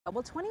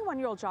Well,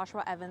 21-year-old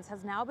Joshua Evans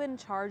has now been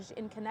charged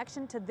in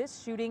connection to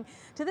this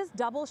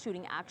double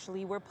shooting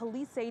actually, where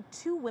police say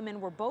two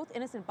women were both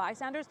innocent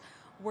bystanders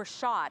were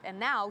shot, and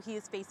now he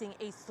is facing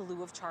a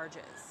slew of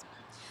charges.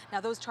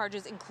 Now, those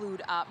charges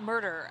include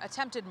murder,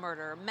 attempted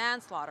murder,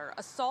 manslaughter,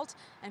 assault,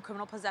 and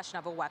criminal possession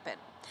of a weapon.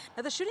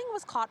 Now, the shooting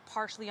was caught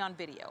partially on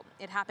video.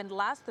 It happened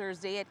last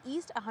Thursday at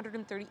East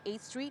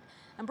 138th Street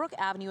and Brook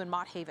Avenue in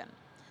Mott Haven.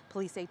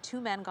 Police say two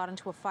men got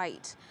into a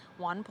fight.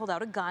 One pulled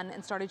out a gun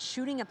and started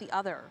shooting at the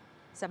other.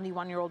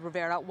 71-year-old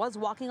Rivera was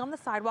walking on the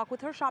sidewalk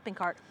with her shopping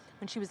cart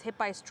when she was hit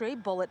by a stray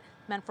bullet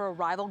meant for a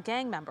rival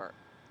gang member,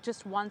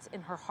 just once in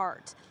her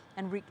heart.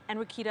 And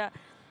Enriqueta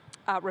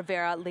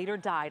Rivera later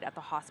died at the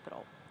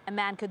hospital. A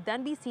man could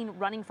then be seen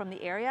running from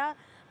the area.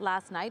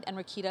 Last night,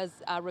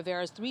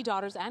 Rivera's three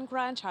daughters and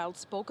grandchild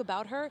spoke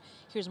about her.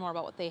 Here's more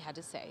about what they had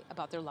to say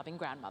about their loving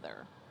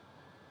grandmother.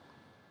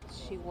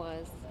 She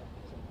was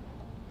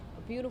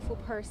a beautiful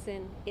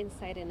person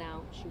inside and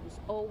out. She was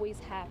always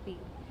happy.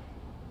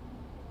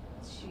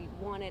 She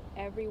wanted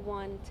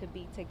everyone to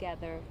be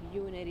together,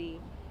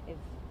 unity. If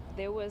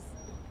there was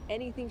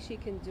anything she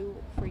can do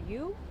for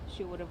you,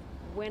 she would have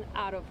went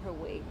out of her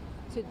way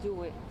to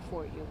do it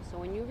for you. So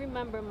when you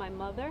remember my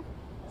mother,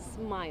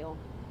 smile,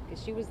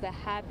 because she was the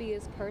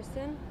happiest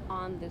person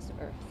on this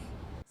earth.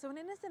 So an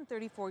innocent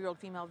 34-year-old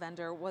female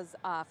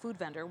food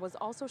vendor was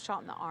also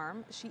shot in the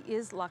arm. She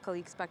is luckily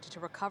expected to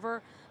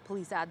recover.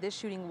 Police add this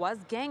shooting was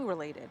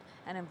gang-related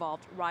and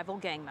involved rival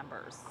gang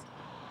members.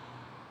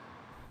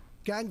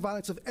 Gang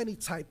violence of any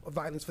type of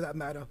violence, for that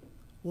matter,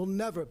 will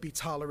never be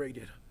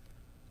tolerated.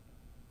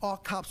 Our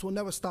cops will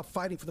never stop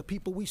fighting for the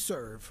people we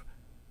serve.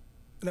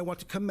 And I want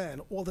to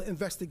commend all the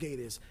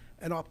investigators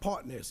and our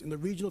partners in the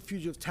Regional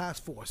Fugitive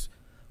Task Force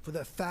for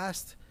their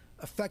fast,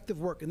 effective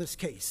work in this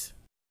case.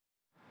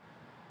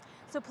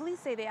 So police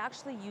say they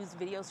actually used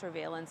video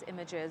surveillance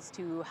images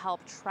to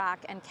help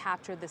track and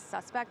capture the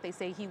suspect. They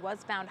say he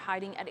was found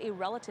hiding at a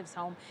relative's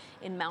home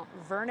in Mount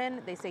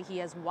Vernon. They say he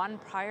has one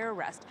prior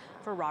arrest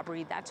for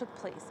robbery that took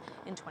place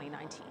in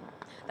 2019.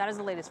 That is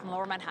the latest from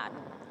Lower Manhattan.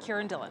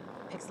 Kieran Dillon,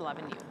 Pix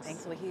 11 News.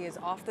 Thanks. Well, he is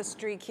off the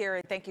street,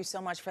 Kieran. Thank you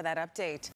so much for that update.